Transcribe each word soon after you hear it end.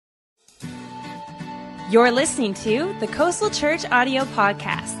You're listening to the Coastal Church Audio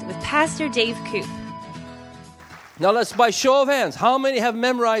Podcast with Pastor Dave Koop. Now let's, by show of hands, how many have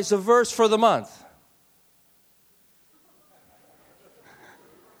memorized a verse for the month?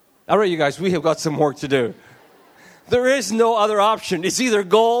 All right, you guys, we have got some work to do. There is no other option. It's either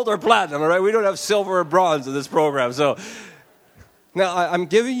gold or platinum, all right? We don't have silver or bronze in this program. So now I'm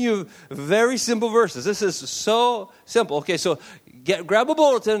giving you very simple verses. This is so simple. Okay, so grab a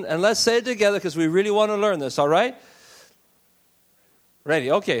bulletin and let's say it together because we really want to learn this, all right? Ready?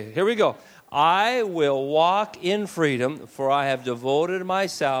 Okay, here we go. I will walk in freedom, for I have devoted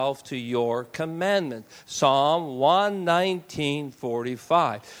myself to your commandment. Psalm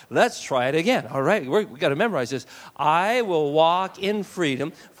 119:45. Let's try it again. All right, we got to memorize this. I will walk in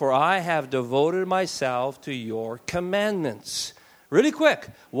freedom, for I have devoted myself to your commandments. Really quick,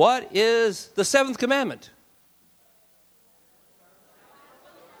 what is the seventh commandment?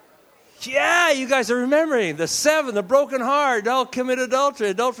 Yeah, you guys are remembering. The seven, the broken heart. Don't commit adultery.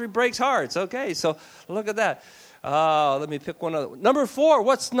 Adultery breaks hearts. Okay, so look at that. Let me pick one other. Number 4.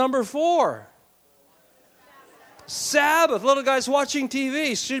 What's number 4? Sabbath. Little guys watching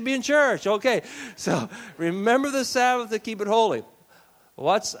TV should be in church. Okay, so remember the Sabbath and keep it holy.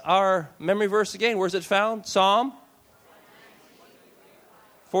 What's our memory verse again? Where's it found? Psalm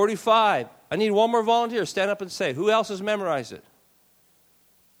 45. I need one more volunteer. Stand up and say, who else has memorized it?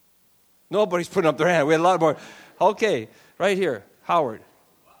 Nobody's putting up their hand. We had a lot more. Okay, right here. Howard.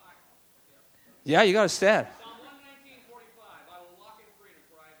 Yeah, you got to stand. Psalm 119:45. I will walk in freedom,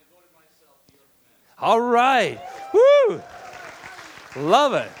 for I have devoted myself to your commandments. All right. Woo!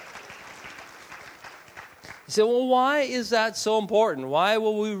 Love it. You say, well, why is that so important? Why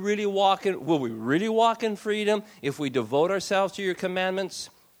will we really walk in freedom if we devote ourselves to your commandments?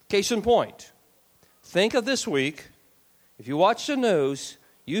 Case in point. Think of this week. If you watch the news,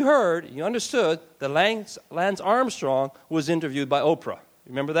 you understood that Lance Armstrong was interviewed by Oprah.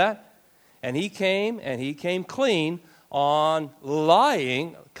 Remember that? And he came clean on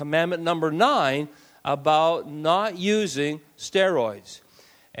lying, commandment number 9, about not using steroids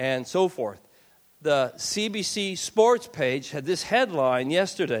and so forth. The CBC Sports page had this headline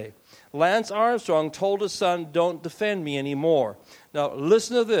yesterday. Lance Armstrong told his son, don't defend me anymore. Now,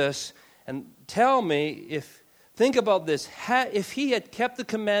 listen to this and tell me think about this. If he had kept the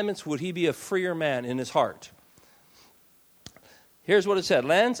commandments, would he be a freer man in his heart? Here's what it said.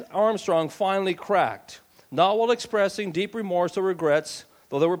 Lance Armstrong finally cracked, not while expressing deep remorse or regrets,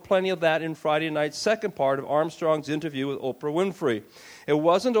 though there were plenty of that in Friday night's second part of Armstrong's interview with Oprah Winfrey. It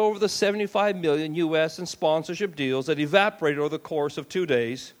wasn't over the $75 million U.S. in sponsorship deals that evaporated over the course of 2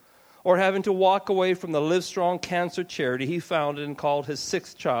 days, or having to walk away from the Livestrong Cancer charity he founded and called his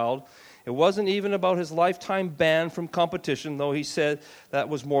 6th child. It wasn't even about his lifetime ban from competition, though he said that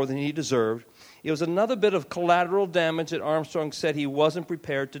was more than he deserved. It was another bit of collateral damage that Armstrong said he wasn't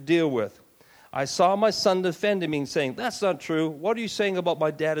prepared to deal with. I saw my son defending me and saying, that's not true. What are you saying about my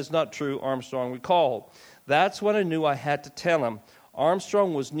dad is not true, Armstrong recalled. That's when I knew I had to tell him.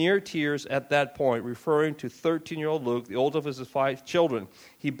 Armstrong was near tears at that point, referring to 13-year-old Luke, the oldest of his 5 children.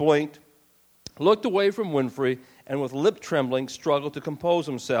 He blinked, looked away from Winfrey, and with lip trembling, struggled to compose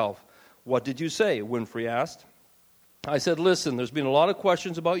himself. What did you say? Winfrey asked. I said, listen, there's been a lot of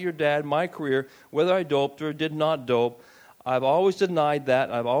questions about your dad, my career, whether I doped or did not dope. I've always denied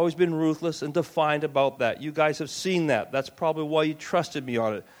that. I've always been ruthless and defiant about that. You guys have seen that. That's probably why you trusted me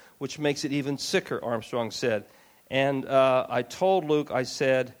on it, which makes it even sicker, Armstrong said. And I told Luke, I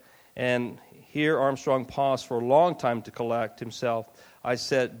said, and here Armstrong paused for a long time to collect himself. I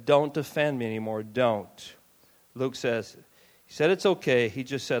said, don't defend me anymore, don't. Luke says, he said, it's okay. He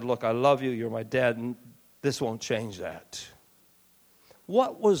just said, look, I love you. You're my dad, and this won't change that.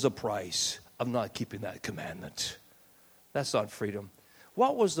 What was the price of not keeping that commandment? That's not freedom.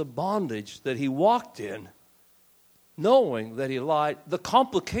 What was the bondage that he walked in, knowing that he lied, the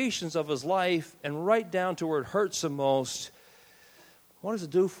complications of his life, and right down to where it hurts the most? What does it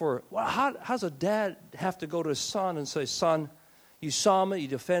do for, how does a dad have to go to his son and say, son, you saw me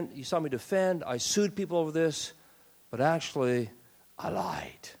defend, I sued people over this, but actually, I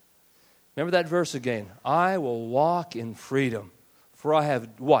lied. Remember that verse again. I will walk in freedom, for I have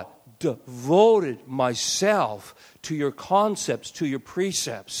what? Devoted myself to your concepts, to your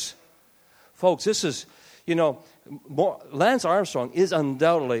precepts. Folks, this is, Lance Armstrong is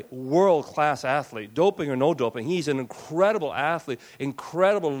undoubtedly a world-class athlete, doping or no doping. He's an incredible athlete,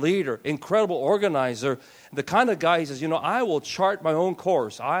 incredible leader, incredible organizer. The kind of guy, he says, I will chart my own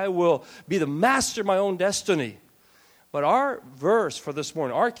course. I will be the master of my own destiny. But our verse for this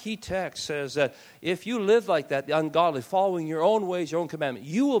morning, our key text says that if you live like that, the ungodly, following your own ways, your own commandment,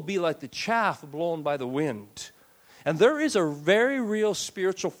 you will be like the chaff blown by the wind. And there is a very real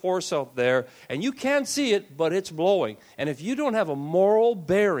spiritual force out there, and you can't see it, but it's blowing. And if you don't have a moral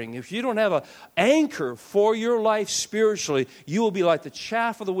bearing, if you don't have an anchor for your life spiritually, you will be like the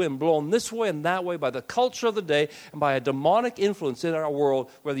chaff of the wind, blown this way and that way by the culture of the day and by a demonic influence in our world,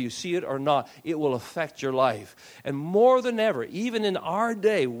 whether you see it or not. It will affect your life. And more than ever, even in our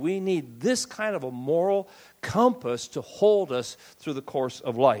day, we need this kind of a moral compass to hold us through the course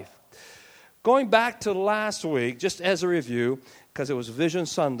of life. Going back to last week, just as a review, because it was Vision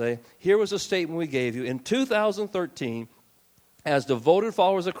Sunday, here was a statement we gave you. In 2013, as devoted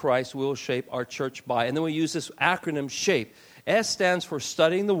followers of Christ, we will shape our church by. And then we use this acronym SHAPE. S stands for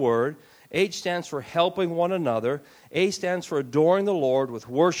studying the Word. H stands for helping one another. A stands for adoring the Lord with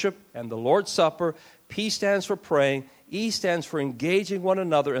worship and the Lord's Supper. P stands for praying. E stands for engaging one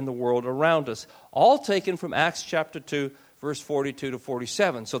another in the world around us. All taken from Acts chapter 2, verse 42 to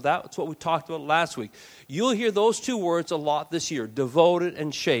 47. So that's what we talked about last week. You'll hear those two words a lot this year, devoted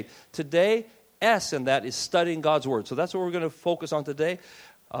and shape. Today, S in that is studying God's Word. So that's what we're going to focus on today,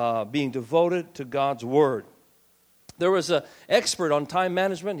 being devoted to God's Word. There was an expert on time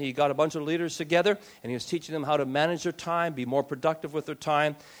management. He got a bunch of leaders together, and he was teaching them how to manage their time, be more productive with their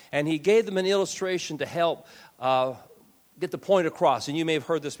time. And he gave them an illustration to help get the point across. And you may have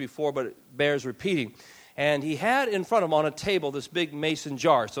heard this before, but it bears repeating. And he had in front of him on a table this big mason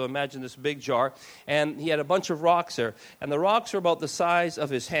jar. So imagine this big jar. And he had a bunch of rocks there. And the rocks are about the size of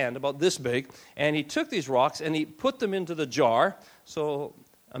his hand, about this big. And he took these rocks and he put them into the jar. So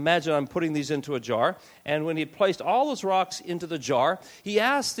imagine I'm putting these into a jar. And when he placed all those rocks into the jar, he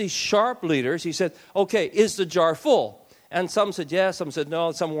asked these sharp leaders, he said, okay, is the jar full? And some said yes, some said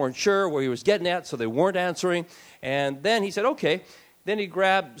no, some weren't sure where he was getting at, so they weren't answering. And then he said, okay. Then he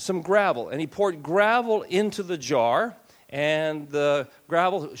grabbed some gravel, and he poured gravel into the jar, and the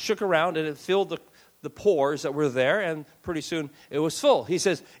gravel shook around, and it filled the pores that were there, and pretty soon it was full. He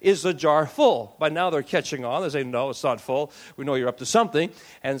says, is the jar full? By now they're catching on. They say, no, it's not full. We know you're up to something.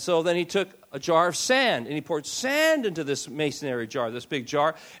 And so then he took a jar of sand, and he poured sand into this masonry jar, this big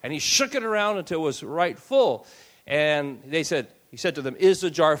jar, and he shook it around until it was right full. And he said to them, is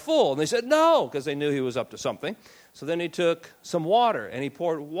the jar full? And they said, no, because they knew he was up to something. So then he took some water, and he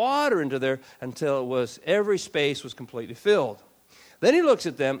poured water into there until every space was completely filled. Then he looks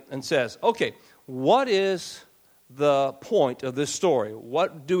at them and says, okay, what is the point of this story?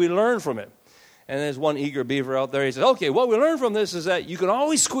 What do we learn from it? And there's one eager beaver out there. He says, okay, what we learn from this is that you can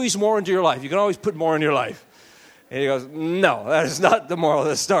always squeeze more into your life. You can always put more in your life. And he goes, no, that is not the moral of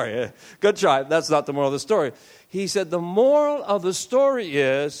the story. Good try. That's not the moral of the story. He said, the moral of the story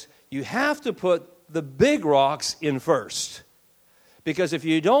is you have to put the big rocks in first. Because if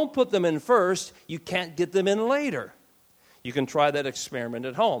you don't put them in first, you can't get them in later. You can try that experiment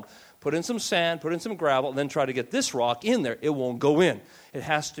at home. Put in some sand, put in some gravel, and then try to get this rock in there. It won't go in. It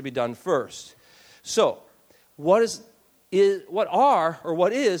has to be done first. So, what is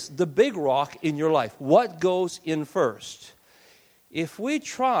the big rock in your life? What goes in first? If we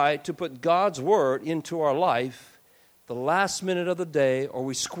try to put God's Word into our life, the last minute of the day, or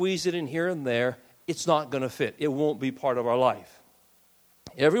we squeeze it in here and there, it's not going to fit. It won't be part of our life.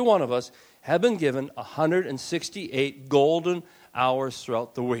 Every one of us have been given 168 golden hours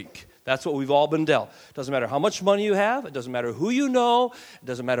throughout the week. That's what we've all been dealt. It doesn't matter how much money you have. It doesn't matter who you know. It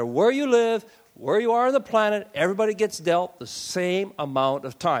doesn't matter where you live, where you are on the planet. Everybody gets dealt the same amount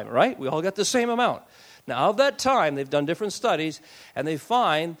of time, right? We all get the same amount. Now, of that time, they've done different studies, and they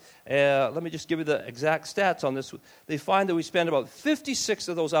find, let me just give you the exact stats on this. They find that we spend about 56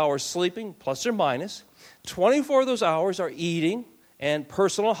 of those hours sleeping, plus or minus. 24 of those hours are eating and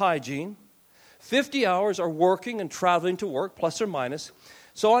personal hygiene. 50 hours are working and traveling to work, plus or minus.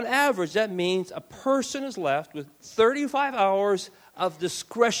 So on average, that means a person is left with 35 hours of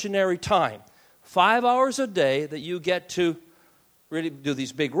discretionary time. 5 hours a day that you get to really do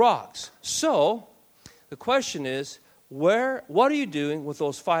these big rocks. So the question is, what are you doing with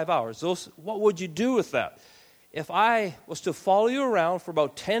those 5 hours? What would you do with that? If I was to follow you around for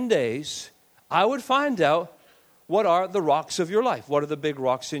about 10 days, I would find out what are the rocks of your life. What are the big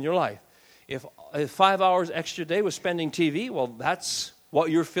rocks in your life? If 5 hours extra day was spending TV, well, that's what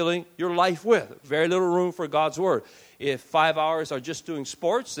you're filling your life with. Very little room for God's Word. If 5 hours are just doing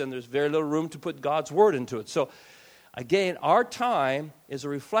sports, then there's very little room to put God's Word into it. So, again, our time is a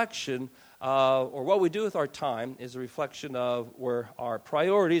reflection or what we do with our time is a reflection of where our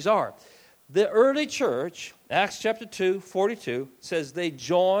priorities are. The early church, Acts chapter 2, 42, says they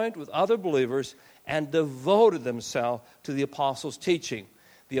joined with other believers and devoted themselves to the apostles' teaching.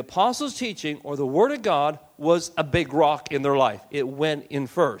 The apostles' teaching, or the Word of God, was a big rock in their life. It went in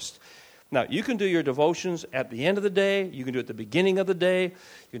first. Now, you can do your devotions at the end of the day. You can do it at the beginning of the day.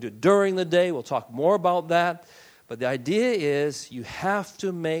 You can do it during the day. We'll talk more about that. But the idea is you have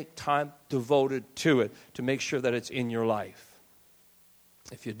to make time devoted to it to make sure that it's in your life.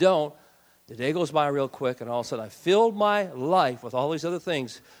 If you don't, the day goes by real quick, and all of a sudden I filled my life with all these other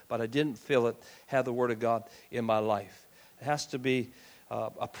things, but I didn't have the Word of God in my life. It has to be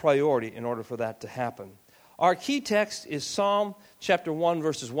a priority in order for that to happen. Our key text is Psalm chapter 1,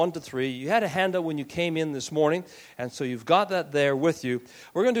 verses 1 to 3. You had a handout when you came in this morning, and so you've got that there with you.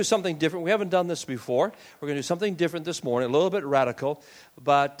 We're going to do something different. We haven't done this before. We're going to do something different this morning, a little bit radical.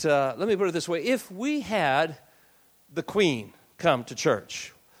 But let me put it this way. If we had the Queen come to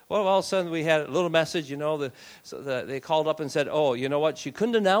church, well, all of a sudden we had a little message, they called up and said, oh, you know what, she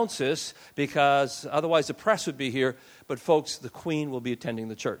couldn't announce this because otherwise the press would be here. But folks, the Queen will be attending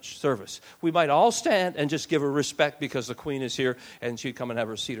the church service. We might all stand and just give her respect because the Queen is here and she'd come and have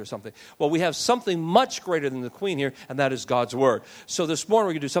her seat or something. Well, we have something much greater than the Queen here, and that is God's Word. So this morning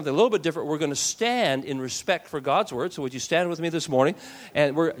we're going to do something a little bit different. We're going to stand in respect for God's Word. So would you stand with me this morning?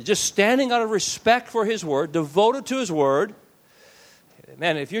 And we're just standing out of respect for His Word, devoted to His Word.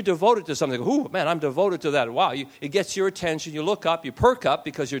 Man, if you're devoted to something, I'm devoted to that. Wow, it gets your attention. You look up, you perk up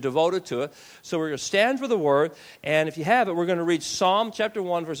because you're devoted to it. So we're going to stand for the Word. And if you have it, we're going to read Psalm chapter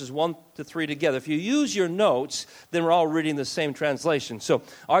 1, verses 1 to 3 together. If you use your notes, then we're all reading the same translation. So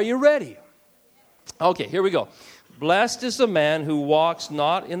are you ready? Okay, here we go. Blessed is the man who walks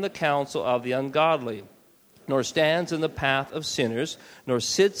not in the counsel of the ungodly, nor stands in the path of sinners, nor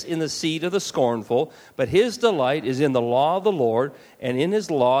sits in the seat of the scornful, but his delight is in the law of the Lord, and in his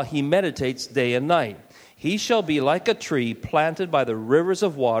law he meditates day and night. He shall be like a tree planted by the rivers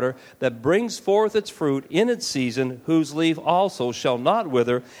of water, that brings forth its fruit in its season, whose leaf also shall not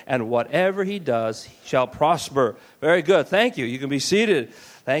wither, and whatever he does shall prosper. Very good. Thank you. You can be seated.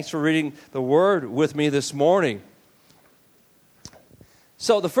 Thanks for reading the Word with me this morning.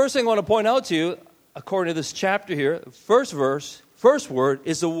 So the first thing I want to point out to you, according to this chapter here, first word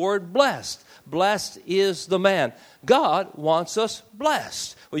is the word blessed. Blessed is the man. God wants us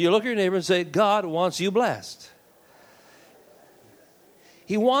blessed. Well, you look at your neighbor and say, God wants you blessed.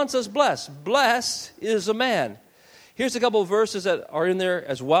 He wants us blessed. Blessed is the man. Here's a couple of verses that are in there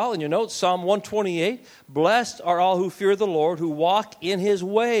as well in your notes. Psalm 128, blessed are all who fear the Lord, who walk in His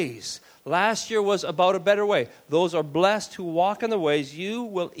ways. Last year was about a better way. Those are blessed who walk in the ways. You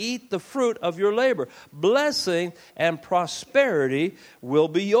will eat the fruit of your labor. Blessing and prosperity will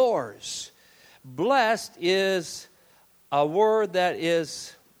be yours. Blessed is a word that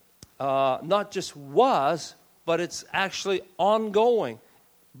is not just was, but it's actually ongoing.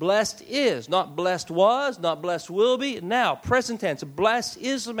 Blessed is, not blessed was, not blessed will be. Now, present tense, blessed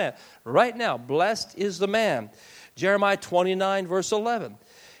is the man. Right now, blessed is the man. Jeremiah 29, verse 11.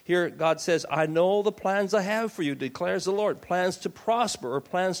 Here, God says, I know the plans I have for you, declares the Lord. Plans to prosper, or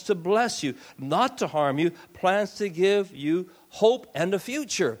plans to bless you, not to harm you, plans to give you hope and a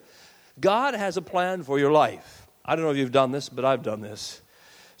future. God has a plan for your life. I don't know if you've done this, but I've done this.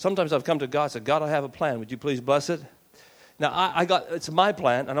 Sometimes I've come to God and said, God, I have a plan. Would you please bless it? Now, it's my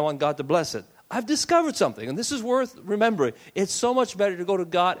plan, and I want God to bless it. I've discovered something, and this is worth remembering. It's so much better to go to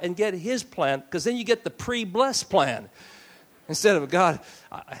God and get His plan, because then you get the pre-blessed plan. Instead of, God,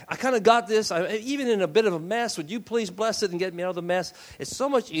 I kind of got this. Even in a bit of a mess, would you please bless it and get me out of the mess? It's so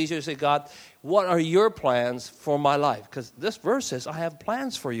much easier to say, God, what are your plans for my life? Because this verse says, I have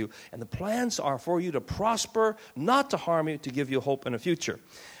plans for you. And the plans are for you to prosper, not to harm you, to give you hope and a future.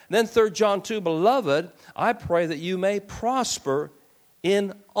 And then 3 John 2, beloved, I pray that you may prosper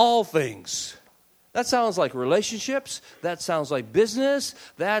in all things. That sounds like relationships. That sounds like business.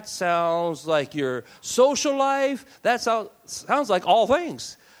 That sounds like your social life. That sounds like all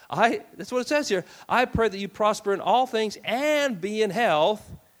things. That's what it says here. I pray that you prosper in all things and be in health.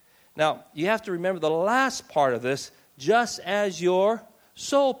 Now, you have to remember the last part of this, just as your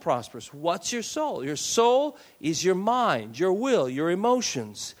soul prospers. What's your soul? Your soul is your mind, your will, your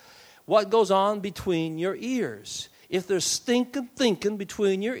emotions. What goes on between your ears? If there's stinking thinking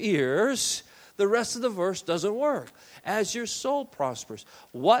between your ears, the rest of the verse doesn't work. As your soul prospers,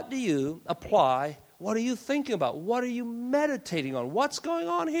 what do you apply? What are you thinking about? What are you meditating on? What's going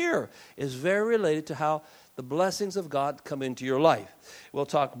on here is very related to how the blessings of God come into your life. We'll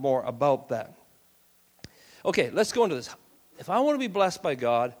talk more about that. Okay, let's go into this. If I want to be blessed by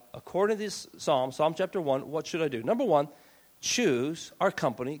God, according to this Psalm chapter 1, what should I do? Number 1, choose our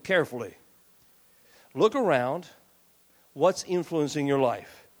company carefully. Look around. What's influencing your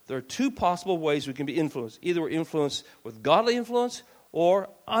life? There are two possible ways we can be influenced. Either we're influenced with godly influence or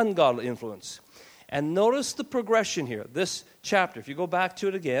ungodly influence. And notice the progression here. This chapter, if you go back to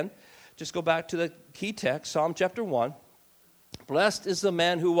it again, just go back to the key text, Psalm chapter 1. Blessed is the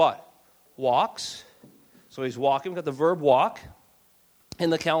man who what? Walks. So he's walking. We've got the verb walk. In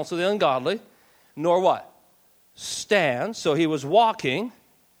the counsel of the ungodly. Nor what? Stands. So he was walking.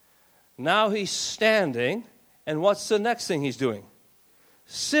 Now he's standing. And what's the next thing he's doing?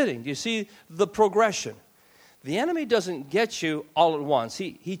 Sitting. Do you see the progression? The enemy doesn't get you all at once.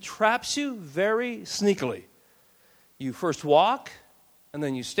 He traps you very sneakily. You first walk, and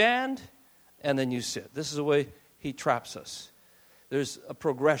then you stand, and then you sit. This is the way he traps us. There's a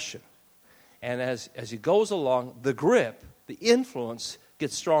progression. And as he goes along, the grip, the influence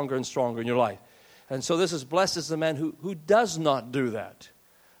gets stronger and stronger in your life. And so this is, blessed is the man who does not do that.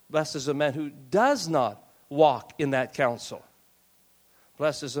 Blessed is the man who does not walk in that counsel.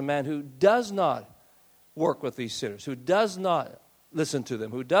 Blessed is the man who does not work with these sinners, who does not listen to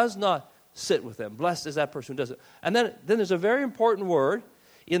them, who does not sit with them. Blessed is that person who does it. And then there's a very important word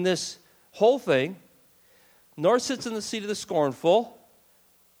in this whole thing. Nor sits in the seat of the scornful,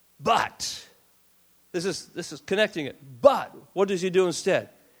 but. This is connecting it. But what does he do instead?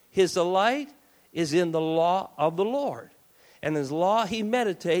 His delight is in the law of the Lord. And his law he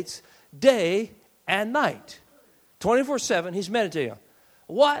meditates day and night. 24/7 he's meditating on.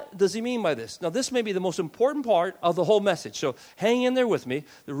 What does he mean by this? Now, this may be the most important part of the whole message. So hang in there with me.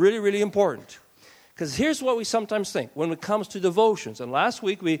 They're really, really important. Because here's what we sometimes think when it comes to devotions. And last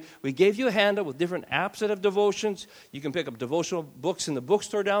week we gave you a handout with different apps that have devotions. You can pick up devotional books in the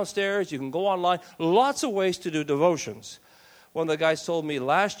bookstore downstairs. You can go online. Lots of ways to do devotions. One of the guys told me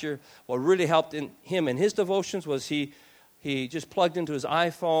last year what really helped him in his devotions was he just plugged into his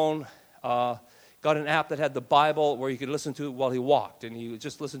iPhone, got an app that had the Bible where you could listen to it while he walked, and he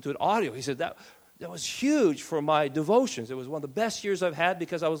just listened to it audio. He said, that was huge for my devotions. It was one of the best years I've had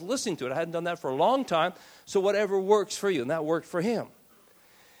because I was listening to it. I hadn't done that for a long time, so whatever works for you, and that worked for him.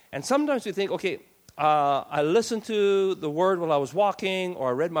 And sometimes we think, okay, I listened to the Word while I was walking, or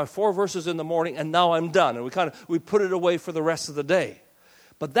I read my 4 verses in the morning, and now I'm done. And we put it away for the rest of the day.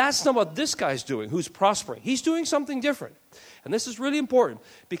 But that's not what this guy's doing, who's prospering. He's doing something different. And this is really important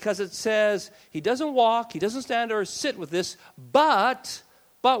because it says he doesn't walk, he doesn't stand or sit with this, but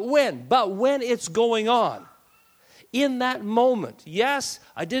when? But when it's going on. In that moment. Yes,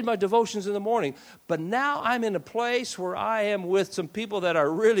 I did my devotions in the morning, but now I'm in a place where I am with some people that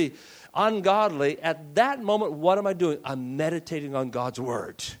are really ungodly. At that moment, what am I doing? I'm meditating on God's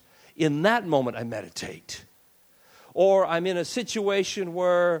Word. In that moment, I meditate. Or I'm in a situation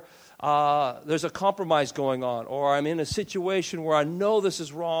where there's a compromise going on, or I'm in a situation where I know this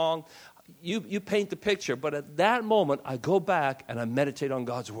is wrong. You paint the picture, but at that moment, I go back and I meditate on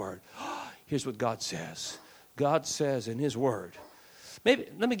God's Word. Here's what God says. God says in His Word. Maybe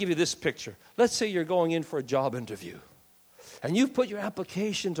let me give you this picture. Let's say you're going in for a job interview, and you've put your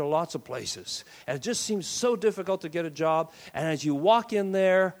application to lots of places, and it just seems so difficult to get a job. And as you walk in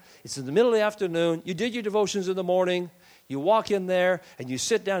there, it's in the middle of the afternoon. You did your devotions in the morning. You walk in there, and you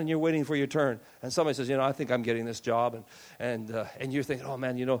sit down, and you're waiting for your turn. And somebody says, I think I'm getting this job. And you're thinking, oh,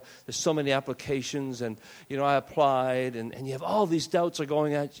 man, there's so many applications, and, I applied, and you have all these doubts are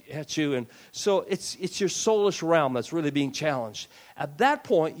going at you. And so it's your soulish realm that's really being challenged. At that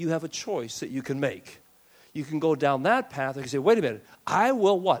point, you have a choice that you can make. You can go down that path and say, wait a minute, I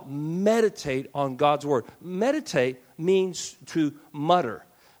will what? Meditate on God's Word. Meditate means to mutter.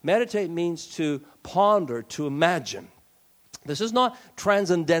 Meditate means to ponder, to imagine. This is not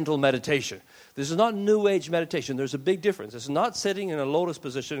transcendental meditation. This is not New Age meditation. There's a big difference. It's not sitting in a lotus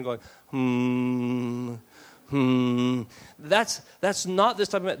position and going, That's not this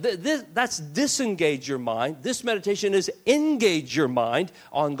type of that's disengage your mind. This meditation is engage your mind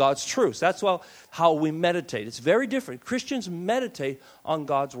on God's truth. That's how we meditate. It's very different. Christians meditate on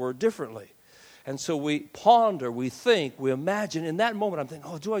God's Word differently. And so we ponder, we think, we imagine. In that moment, I'm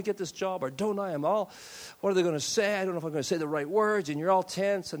thinking, do I get this job or don't I? What are they going to say? I don't know if I'm going to say the right words. And you're all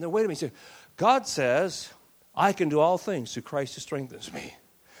tense. And then wait a minute. God says, I can do all things through Christ who strengthens me.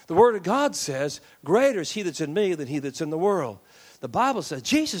 The Word of God says, greater is He that's in me than he that's in the world. The Bible says,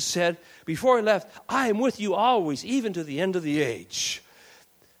 Jesus said, before He left, I am with you always, even to the end of the age.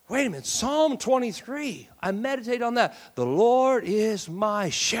 Wait a minute, Psalm 23, I meditate on that. The Lord is my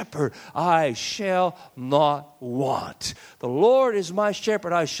shepherd. I shall not want. The Lord is my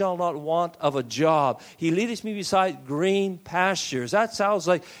shepherd. I shall not want of a job. He leadeth me beside green pastures. That sounds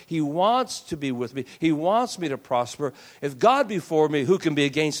like He wants to be with me. He wants me to prosper. If God be for me, who can be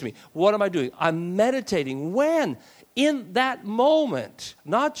against me? What am I doing? I'm meditating. When? In that moment,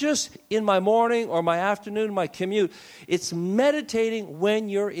 not just in my morning or my afternoon, my commute. It's meditating when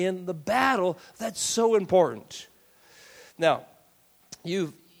you're in the battle. That's so important. Now,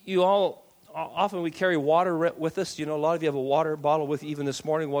 you all, often we carry water with us. You know, a lot of you have a water bottle with you even this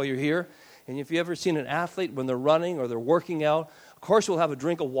morning while you're here. And if you've ever seen an athlete when they're running or they're working out, of course we'll have a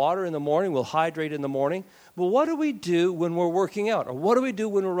drink of water in the morning. We'll hydrate in the morning. But what do we do when we're working out? Or what do we do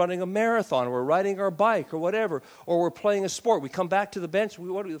when we're running a marathon? Or we're riding our bike or whatever? Or we're playing a sport. We come back to the bench.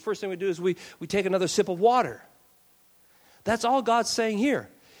 The first thing we do is we take another sip of water. That's all God's saying here.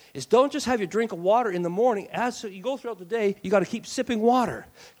 Is don't just have your drink of water in the morning. As you go throughout the day, you got to keep sipping water.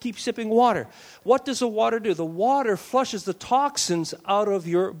 Keep sipping water. What does the water do? The water flushes the toxins out of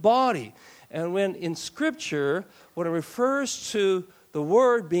your body. And when in Scripture, when it refers to the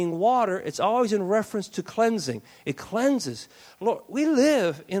word being water, it's always in reference to cleansing. It cleanses. Lord, we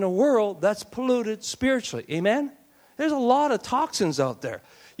live in a world that's polluted spiritually. Amen? There's a lot of toxins out there.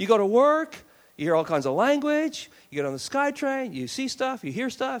 You go to work, you hear all kinds of language, you get on the SkyTrain, you see stuff, you hear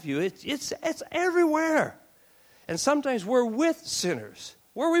stuff, it's everywhere. And sometimes we're with sinners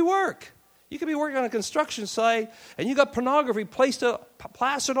where we work. You could be working on a construction site and you got pornography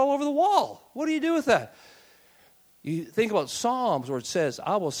plastered all over the wall. What do you do with that? You think about Psalms where it says,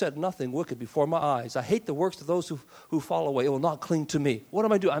 I will set nothing wicked before my eyes. I hate the works of those who fall away. It will not cling to me. What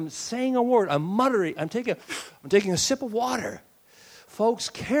am I doing? I'm saying a word. I'm muttering. I'm taking a sip of water. Folks,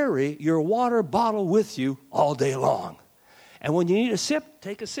 carry your water bottle with you all day long. And when you need a sip,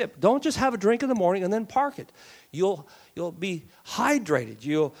 take a sip. Don't just have a drink in the morning and then park it. You'll be hydrated.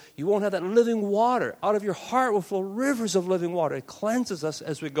 You won't have that living water. Out of your heart will flow rivers of living water. It cleanses us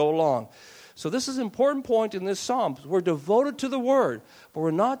as we go along. So this is an important point in this psalm. We're devoted to the Word, but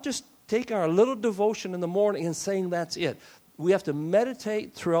we're not just taking our little devotion in the morning and saying that's it. We have to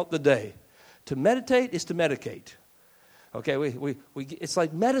meditate throughout the day. To meditate is to medicate. Okay, it's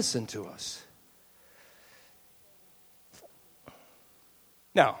like medicine to us.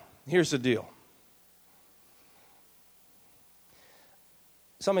 Now, here's the deal.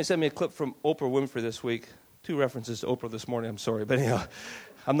 Somebody sent me a clip from Oprah Winfrey this week. 2 references to Oprah this morning, I'm sorry. But anyhow,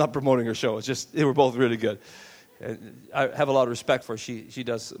 I'm not promoting her show. It's just, they were both really good. And I have a lot of respect for her. She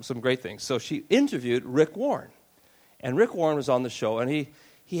does some great things. So she interviewed Rick Warren. And Rick Warren was on the show, and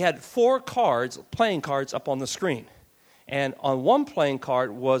he had 4 playing cards up on the screen. And on one playing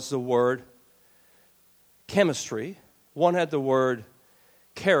card was the word chemistry. One had the word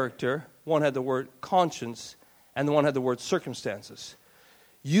character. One had the word conscience. And the one had the word circumstances.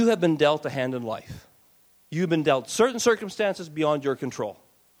 You have been dealt a hand in life. You've been dealt certain circumstances beyond your control.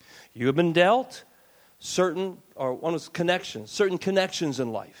 You have been dealt certain connections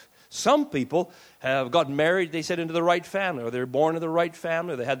in life. Some people have gotten married, they said, into the right family, or they were born into the right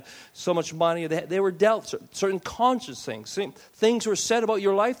family, or they had so much money, they were dealt certain conscious things. Things were said about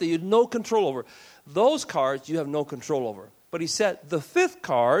your life that you had no control over. Those cards you have no control over. But he said the 5th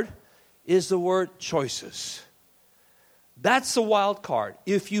card is the word choices. That's the wild card.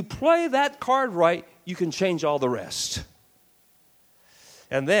 If you play that card right, you can change all the rest.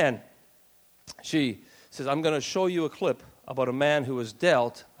 And then she says, I'm going to show you a clip about a man who was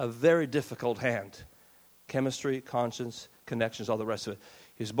dealt a very difficult hand. Chemistry, conscience, connections, all the rest of it.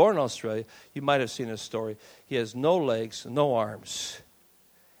 He was born in Australia. You might have seen his story. He has no legs, no arms.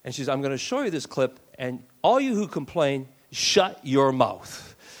 And she says, I'm going to show you this clip, and all you who complain, shut your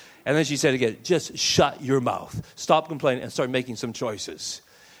mouth. And then she said again, just shut your mouth. Stop complaining and start making some choices.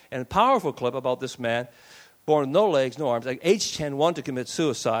 And a powerful clip about this man, born with no legs, no arms. At age 10, wanted to commit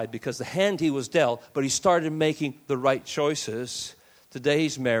suicide because the hand he was dealt, but he started making the right choices. Today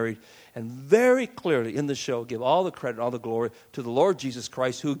he's married. And very clearly in the show, give all the credit and all the glory to the Lord Jesus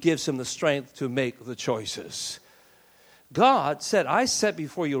Christ, who gives him the strength to make the choices. God said, I set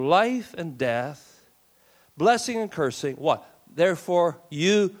before you life and death, blessing and cursing. What? Therefore,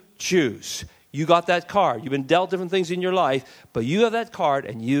 you choose. You got that card. You've been dealt different things in your life, but you have that card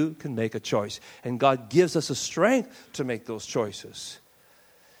and you can make a choice. And God gives us the strength to make those choices.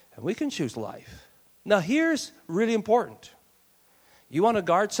 And we can choose life. Now, here's really important. You want to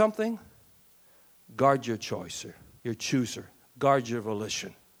guard something? Guard your choicer, your chooser. Guard your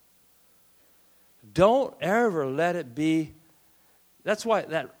volition. Don't ever let it be. That's why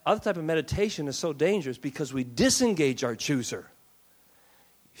that other type of meditation is so dangerous, because we disengage our chooser.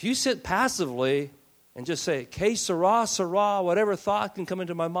 If you sit passively and just say, que sera, sera, whatever thought can come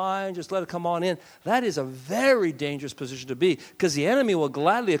into my mind, just let it come on in. That is a very dangerous position to be, because the enemy will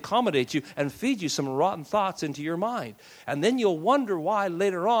gladly accommodate you and feed you some rotten thoughts into your mind. And then you'll wonder why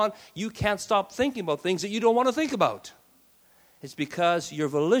later on you can't stop thinking about things that you don't want to think about. It's because your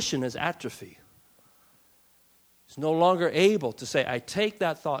volition is atrophy. It's no longer able to say, I take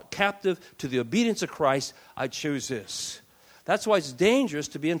that thought captive to the obedience of Christ, I choose this. That's why it's dangerous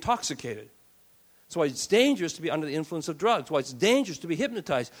to be intoxicated. That's why it's dangerous to be under the influence of drugs. Why it's dangerous to be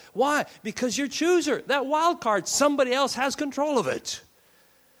hypnotized. Why? Because your chooser, that wild card, somebody else has control of it.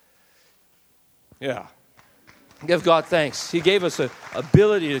 Yeah. Give God thanks. He gave us the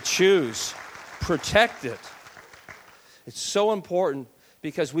ability to choose. Protect it. It's so important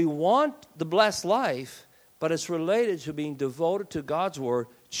because we want the blessed life, but it's related to being devoted to God's Word,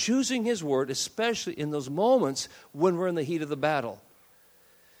 choosing His Word, especially in those moments when we're in the heat of the battle.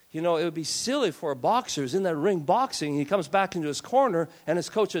 You know, it would be silly for a boxer who's in that ring boxing, and he comes back into his corner, and his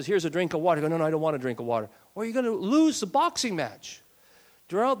coach says, here's a drink of water. You go, no, I don't want a drink of water. Or you're going to lose the boxing match.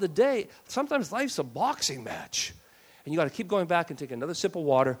 Throughout the day, sometimes life's a boxing match. And you got to keep going back and take another sip of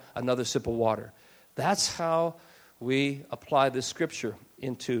water, another sip of water. That's how we apply this scripture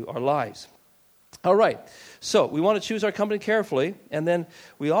into our lives. All right, so we want to choose our company carefully, and then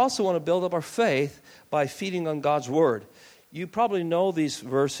we also want to build up our faith by feeding on God's Word. You probably know these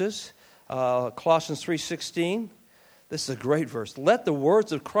verses, Colossians 3:16. This is a great verse. Let the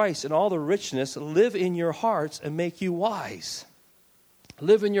words of Christ and all the richness live in your hearts and make you wise.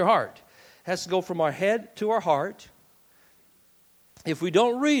 Live in your heart. It has to go from our head to our heart. If we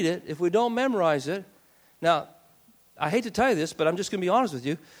don't read it, if we don't memorize it, now, I hate to tell you this, but I'm just going to be honest with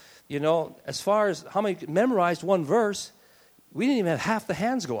you. You know, as far as how many memorized one verse, we didn't even have half the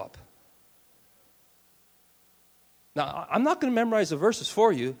hands go up. Now, I'm not going to memorize the verses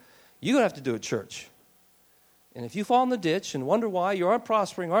for you. You're going to have to do it, church. And if you fall in the ditch and wonder why you aren't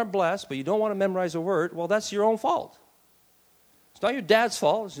prospering, aren't blessed, but you don't want to memorize a word, well, that's your own fault. It's not your dad's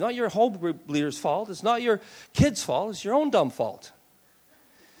fault. It's not your home group leader's fault. It's not your kid's fault. It's your own dumb fault.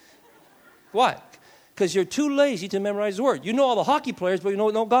 Why? Because you're too lazy to memorize the word. You know all the hockey players, but you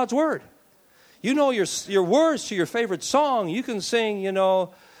don't know God's word. You know your words to your favorite song. You can sing, you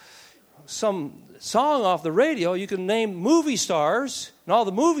know, some song off the radio. You can name movie stars and all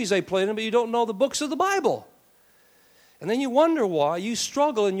the movies they played in, but you don't know the books of the Bible. And then you wonder why you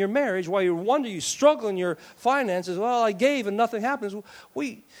struggle in your marriage, why you struggle in your finances. Well, I gave and nothing happens.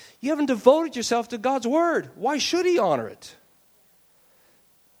 You haven't devoted yourself to God's word. Why should He honor it?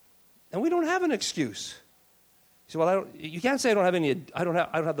 And we don't have an excuse. You say, well, you can't say I don't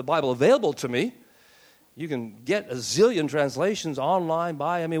have the Bible available to me. You can get a zillion translations online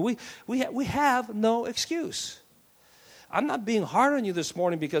we have no excuse. I'm not being hard on you this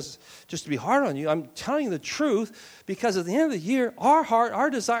morning because just to be hard on you. I'm telling you the truth because at the end of the year, our heart, our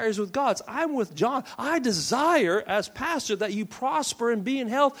desire is with God's. I'm with John. I desire as pastor that you prosper and be in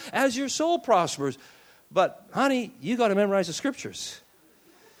health as your soul prospers. But honey, you got to memorize the scriptures.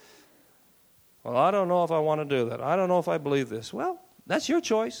 Well, I don't know if I want to do that. I don't know if I believe this. Well, that's your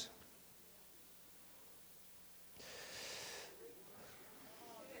choice.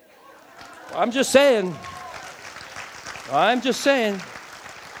 I'm just saying.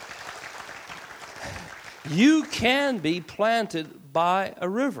 You can be planted by a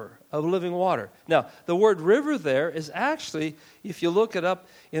river of living water. Now, the word river there is actually, if you look it up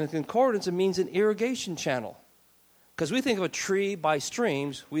in a concordance, it means an irrigation channel. Because we think of a tree by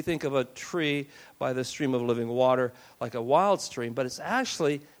streams, we think of a tree by the stream of living water, like a wild stream, but it's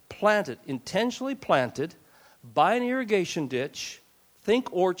actually planted, intentionally planted by an irrigation ditch.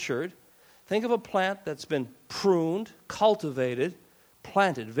 Think orchard. Think of a plant that's been pruned, cultivated,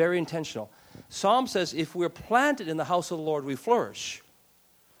 planted, very intentional. Psalm says if we're planted in the house of the Lord, we flourish.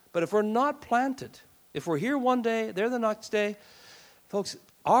 But if we're not planted, if we're here one day, there the next day, folks,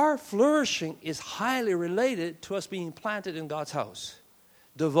 our flourishing is highly related to us being planted in God's house,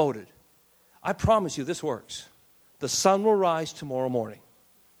 devoted. I promise you this works. The sun will rise tomorrow morning.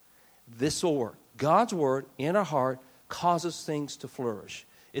 This will work. God's word in our heart causes things to flourish.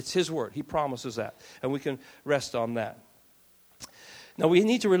 It's His word. He promises that. And we can rest on that. Now, we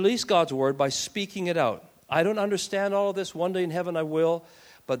need to release God's word by speaking it out. I don't understand all of this. One day in heaven I will.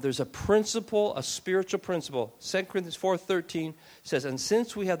 But there's a principle, a spiritual principle. 2 Corinthians 4:13 says, and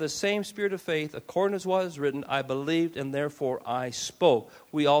since we have the same spirit of faith, according as what is written, I believed and therefore I spoke.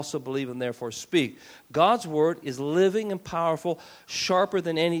 We also believe and therefore speak. God's word is living and powerful, sharper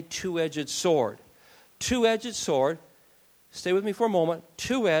than any two-edged sword. Two-edged sword, stay with me for a moment,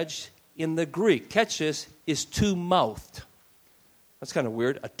 two-edged in the Greek, catch this, is two-mouthed. That's kind of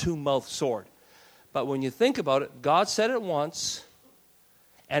weird, a two-mouthed sword. But when you think about it, God said it once,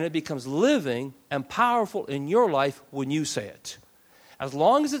 and it becomes living and powerful in your life when you say it. As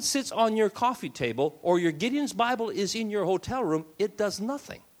long as it sits on your coffee table or your Gideon's Bible is in your hotel room, it does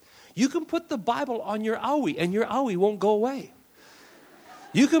nothing. You can put the Bible on your owie, and your owie won't go away.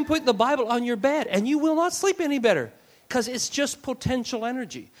 You can put the Bible on your bed, and you will not sleep any better because it's just potential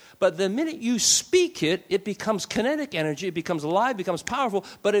energy. But the minute you speak it, it becomes kinetic energy, it becomes alive, becomes powerful.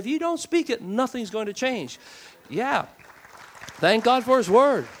 But if you don't speak it, nothing's going to change. Yeah. Thank God for His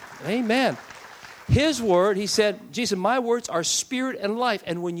Word. Amen. His Word, He said, Jesus, my words are spirit and life.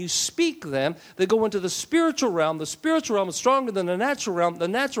 And when you speak them, they go into the spiritual realm. The spiritual realm is stronger than the natural realm. The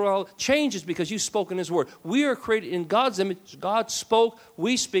natural realm changes because you spoke in His Word. We are created in God's image. God spoke,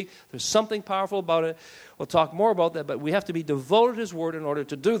 we speak. There's something powerful about it. We'll talk more about that, but we have to be devoted to His Word in order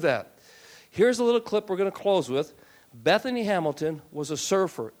to do that. Here's a little clip we're going to close with. Bethany Hamilton was a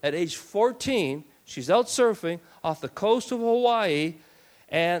surfer. At age 14, she's out surfing off the coast of Hawaii,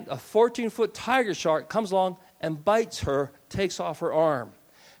 and a 14-foot tiger shark comes along and bites her, takes off her arm.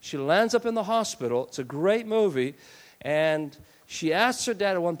 She lands up in the hospital. It's a great movie. And she asks her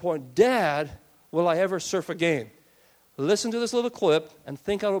dad at one point, Dad, will I ever surf again? Listen to this little clip and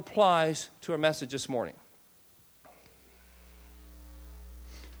think how it applies to our message this morning.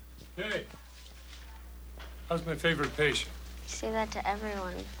 Hey, how's my favorite patient? You say that to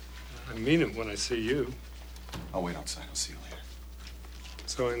everyone. I mean it when I see you. I'll wait outside. I'll see you later.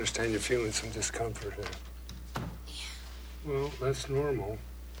 So I understand you're feeling some discomfort here. Yeah. Well, that's normal.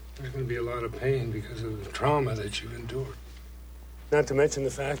 There's going to be a lot of pain because of the trauma that you've endured. Not to mention the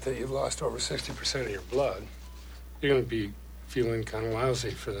fact that you've lost over 60% of your blood. You're going to be feeling kind of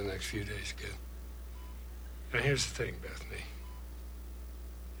lousy for the next few days, kid. Now, here's the thing, Bethany.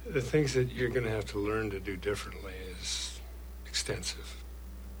 The things that you're going to have to learn to do differently is extensive.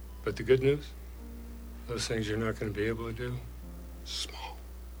 But the good news, those things you're not going to be able to do, small.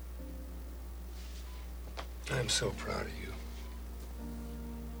 I'm so proud of you.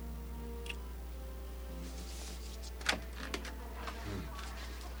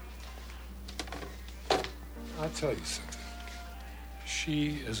 I'll tell you something.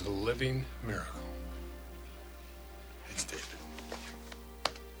 She is a living miracle. It's David.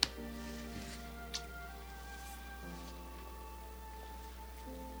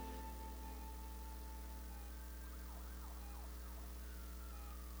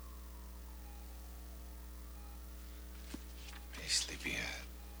 Hey, sleepyhead.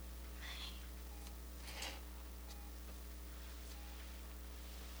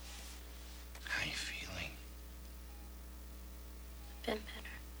 How you feeling? Been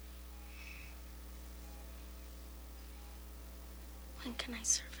better. When can I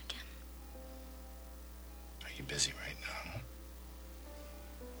surf again? Are you busy right now?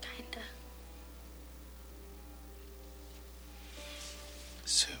 Kinda.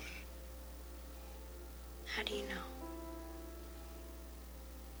 Soon. How do you know?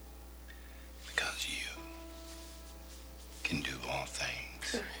 Because you can do all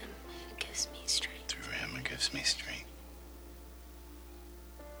things. Through Him who gives me strength. Through Him who gives me strength.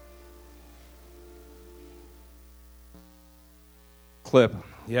 Clip.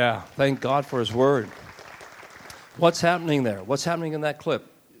 Yeah, thank God for His Word. What's happening there? What's happening in that clip?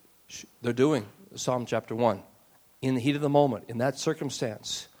 They're doing Psalm chapter 1. In the heat of the moment, in that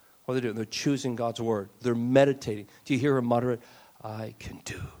circumstance, what are they doing? They're choosing God's Word. They're meditating. Do you hear her mutter it? I can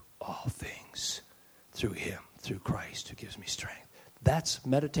do all things through Him, through Christ who gives me strength. That's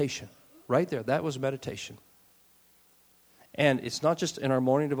meditation. Right there, that was meditation. And it's not just in our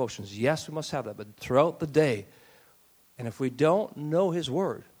morning devotions. Yes, we must have that, but throughout the day. And if we don't know His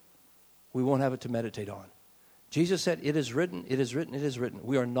Word, we won't have it to meditate on. Jesus said, it is written, it is written, it is written.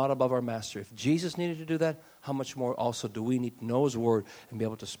 We are not above our Master. If Jesus needed to do that, how much more also do we need to know His Word and be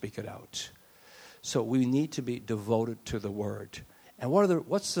able to speak it out? So we need to be devoted to the Word. And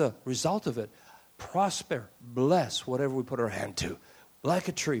what's the result of it? Prosper, bless whatever we put our hand to. Like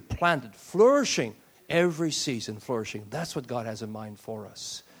a tree planted, flourishing, every season flourishing. That's what God has in mind for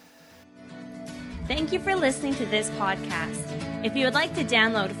us. Thank you for listening to this podcast. If you would like to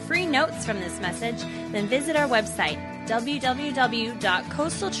download free notes from this message, then visit our website,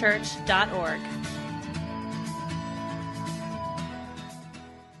 www.coastalchurch.org.